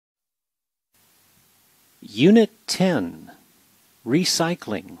Unit 10,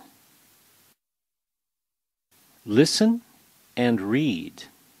 Recycling. Listen and read.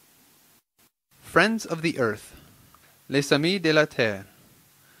 Friends of the earth, les amis de la terre,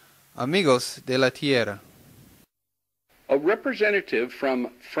 amigos de la tierra. A representative from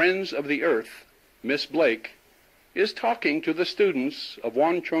Friends of the Earth, Miss Blake, is talking to the students of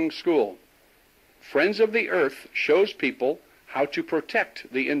Wan Chung School. Friends of the Earth shows people how to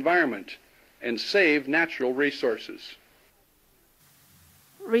protect the environment and save natural resources.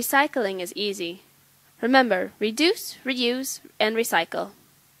 Recycling is easy. Remember, reduce, reuse, and recycle.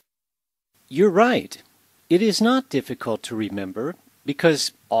 You're right. It is not difficult to remember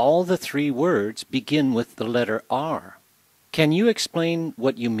because all the three words begin with the letter R. Can you explain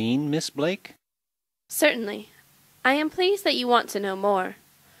what you mean, Miss Blake? Certainly. I am pleased that you want to know more.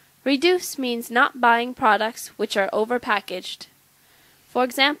 Reduce means not buying products which are overpackaged. For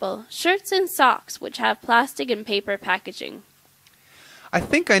example, shirts and socks which have plastic and paper packaging. I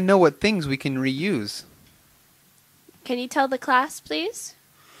think I know what things we can reuse. Can you tell the class, please?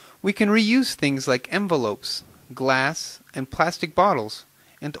 We can reuse things like envelopes, glass, and plastic bottles,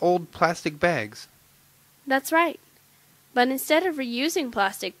 and old plastic bags. That's right. But instead of reusing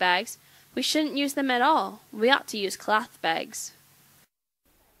plastic bags, we shouldn't use them at all. We ought to use cloth bags.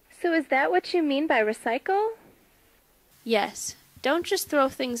 So is that what you mean by recycle? Yes. Don't just throw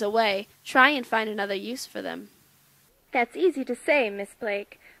things away. Try and find another use for them. That's easy to say, Miss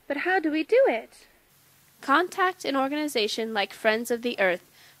Blake, but how do we do it? Contact an organization like Friends of the Earth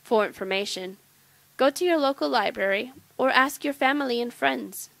for information. Go to your local library or ask your family and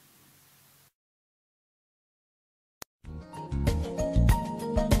friends.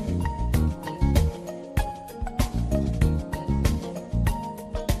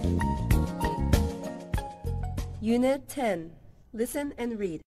 Unit 10. Listen and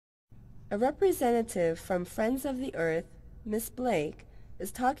read. A representative from Friends of the Earth, Miss Blake, is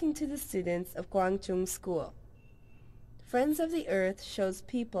talking to the students of Chung School. Friends of the Earth shows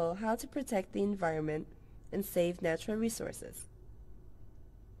people how to protect the environment and save natural resources.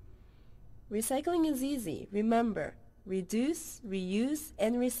 Recycling is easy. Remember, reduce, reuse,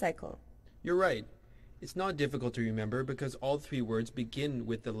 and recycle. You're right. It's not difficult to remember because all three words begin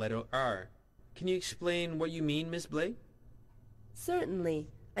with the letter R. Can you explain what you mean, Miss Blake? Certainly.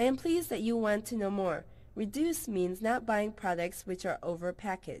 I am pleased that you want to know more. Reduce means not buying products which are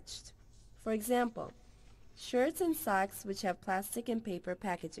overpackaged. For example, shirts and socks which have plastic and paper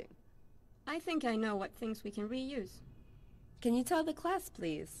packaging. I think I know what things we can reuse. Can you tell the class,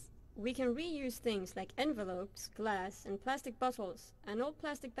 please? We can reuse things like envelopes, glass, and plastic bottles, and old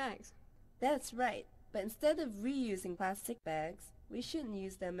plastic bags. That's right. But instead of reusing plastic bags, we shouldn't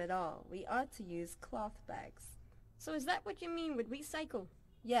use them at all. We ought to use cloth bags. So is that what you mean with recycle?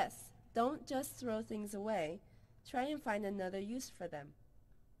 Yes. Don't just throw things away. Try and find another use for them.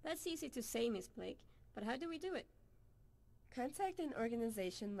 That's easy to say, Miss Blake, but how do we do it? Contact an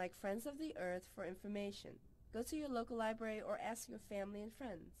organization like Friends of the Earth for information. Go to your local library or ask your family and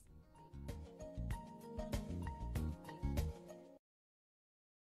friends.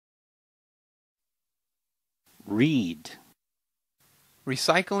 Read.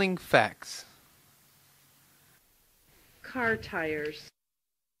 Recycling facts. Car tires.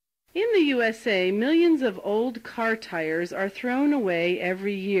 In the USA, millions of old car tires are thrown away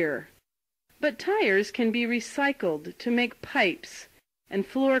every year. But tires can be recycled to make pipes and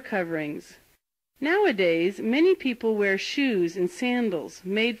floor coverings. Nowadays, many people wear shoes and sandals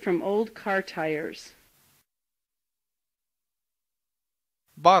made from old car tires.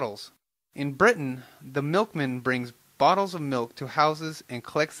 Bottles. In Britain, the milkman brings bottles of milk to houses and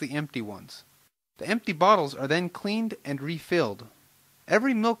collects the empty ones. The empty bottles are then cleaned and refilled.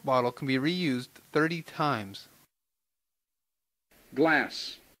 Every milk bottle can be reused 30 times.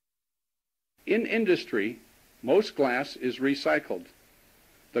 Glass. In industry, most glass is recycled.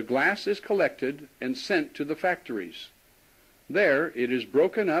 The glass is collected and sent to the factories. There it is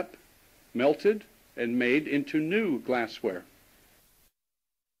broken up, melted, and made into new glassware.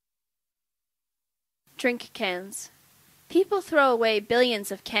 Drink cans. People throw away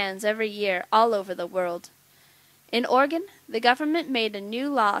billions of cans every year all over the world. In Oregon, the government made a new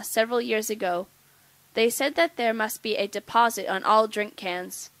law several years ago. They said that there must be a deposit on all drink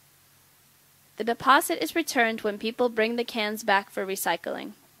cans. The deposit is returned when people bring the cans back for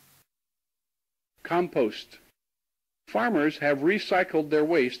recycling. Compost. Farmers have recycled their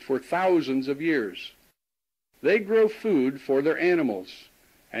waste for thousands of years. They grow food for their animals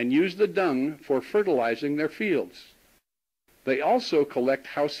and use the dung for fertilizing their fields. They also collect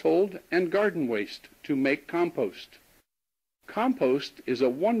household and garden waste to make compost. Compost is a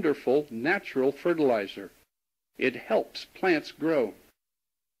wonderful natural fertilizer. It helps plants grow.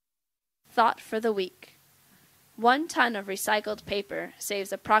 Thought for the week. 1 ton of recycled paper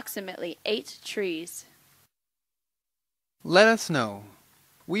saves approximately 8 trees. Let us know.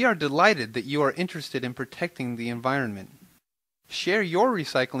 We are delighted that you are interested in protecting the environment. Share your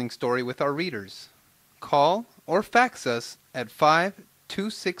recycling story with our readers. Call or fax us at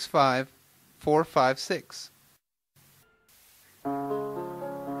 5-265-456.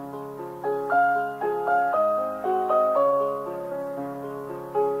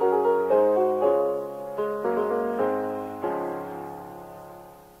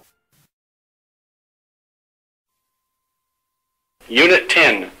 Unit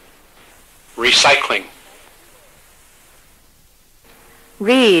 10, Recycling.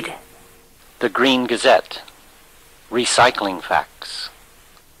 Read. The Green Gazette. Recycling facts.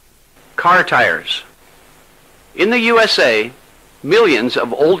 Car tires. In the USA, millions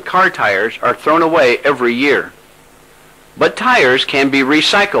of old car tires are thrown away every year. But tires can be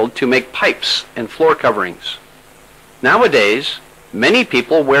recycled to make pipes and floor coverings. Nowadays, many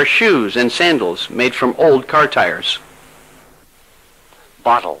people wear shoes and sandals made from old car tires.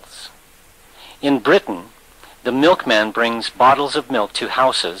 Bottles. In Britain, the milkman brings bottles of milk to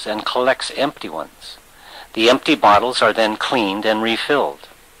houses and collects empty ones. The empty bottles are then cleaned and refilled.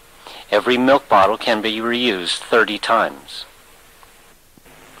 Every milk bottle can be reused 30 times.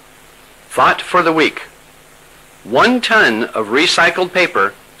 Thought for the week. 1 ton of recycled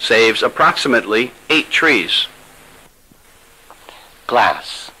paper saves approximately 8 trees.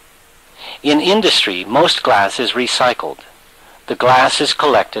 Glass. In industry, most glass is recycled. The glass is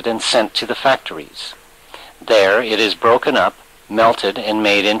collected and sent to the factories. There it is broken up, melted, and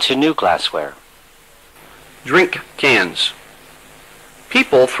made into new glassware. Drink cans.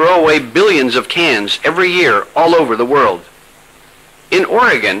 People throw away billions of cans every year all over the world. In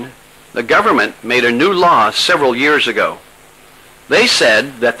Oregon, the government made a new law several years ago. They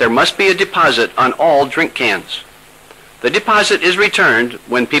said that there must be a deposit on all drink cans. The deposit is returned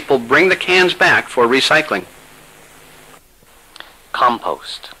when people bring the cans back for recycling.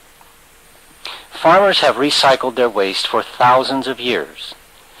 Compost. Farmers have recycled their waste for thousands of years.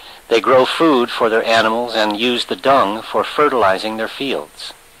 They grow food for their animals and use the dung for fertilizing their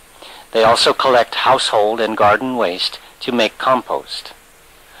fields. They also collect household and garden waste to make compost.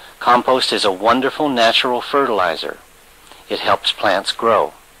 Compost is a wonderful natural fertilizer. It helps plants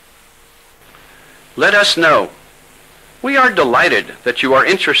grow. Let us know. We are delighted that you are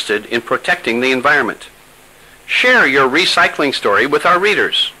interested in protecting the environment. Share your recycling story with our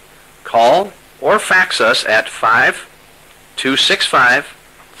readers. Call or fax us at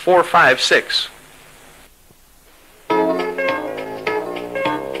 5-265-456.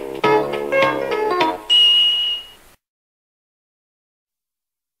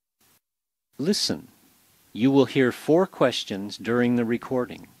 Listen. You will hear 4 questions during the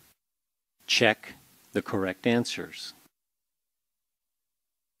recording. Check the correct answers.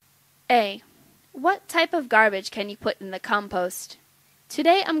 A. What type of garbage can you put in the compost?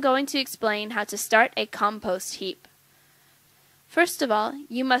 Today I'm going to explain how to start a compost heap. First of all,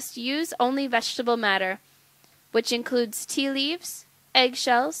 you must use only vegetable matter, which includes tea leaves,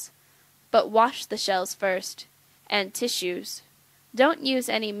 eggshells, but wash the shells first, and tissues. Don't use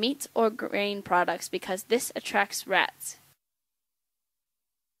any meat or grain products because this attracts rats.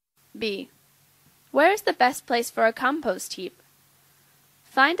 B. Where is the best place for a compost heap?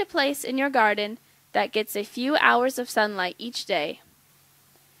 Find a place in your garden that gets a few hours of sunlight each day.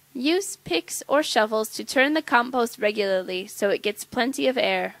 Use picks or shovels to turn the compost regularly so it gets plenty of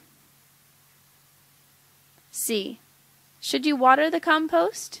air. C. Should you water the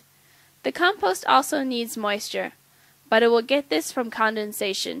compost? The compost also needs moisture, but it will get this from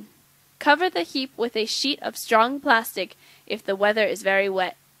condensation. Cover the heap with a sheet of strong plastic if the weather is very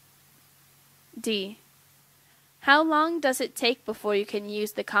wet. D. How long does it take before you can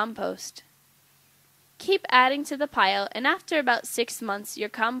use the compost? Keep adding to the pile, and after about 6 months, your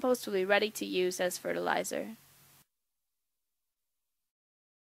compost will be ready to use as fertilizer.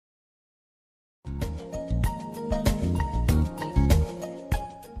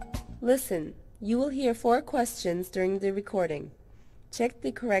 Listen. You will hear 4 questions during the recording. Check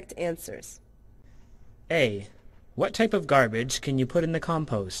the correct answers. A. What type of garbage can you put in the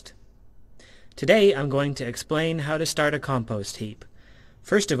compost? Today I'm going to explain how to start a compost heap.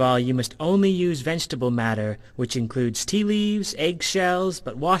 First of all, you must only use vegetable matter, which includes tea leaves, eggshells,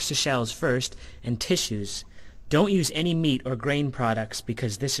 but wash the shells first, and tissues. Don't use any meat or grain products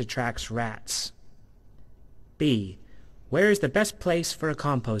because this attracts rats. B. Where is the best place for a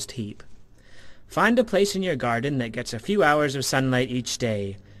compost heap? Find a place in your garden that gets a few hours of sunlight each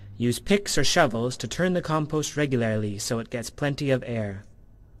day. Use picks or shovels to turn the compost regularly so it gets plenty of air.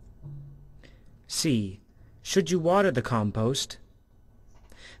 C. Should you water the compost?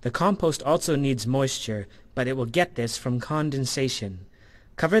 The compost also needs moisture, but it will get this from condensation.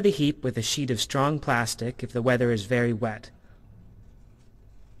 Cover the heap with a sheet of strong plastic if the weather is very wet.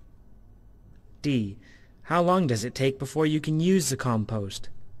 D. How long does it take before you can use the compost?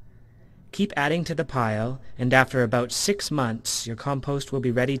 Keep adding to the pile, and after about 6 months, your compost will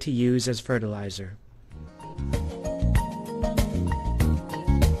be ready to use as fertilizer.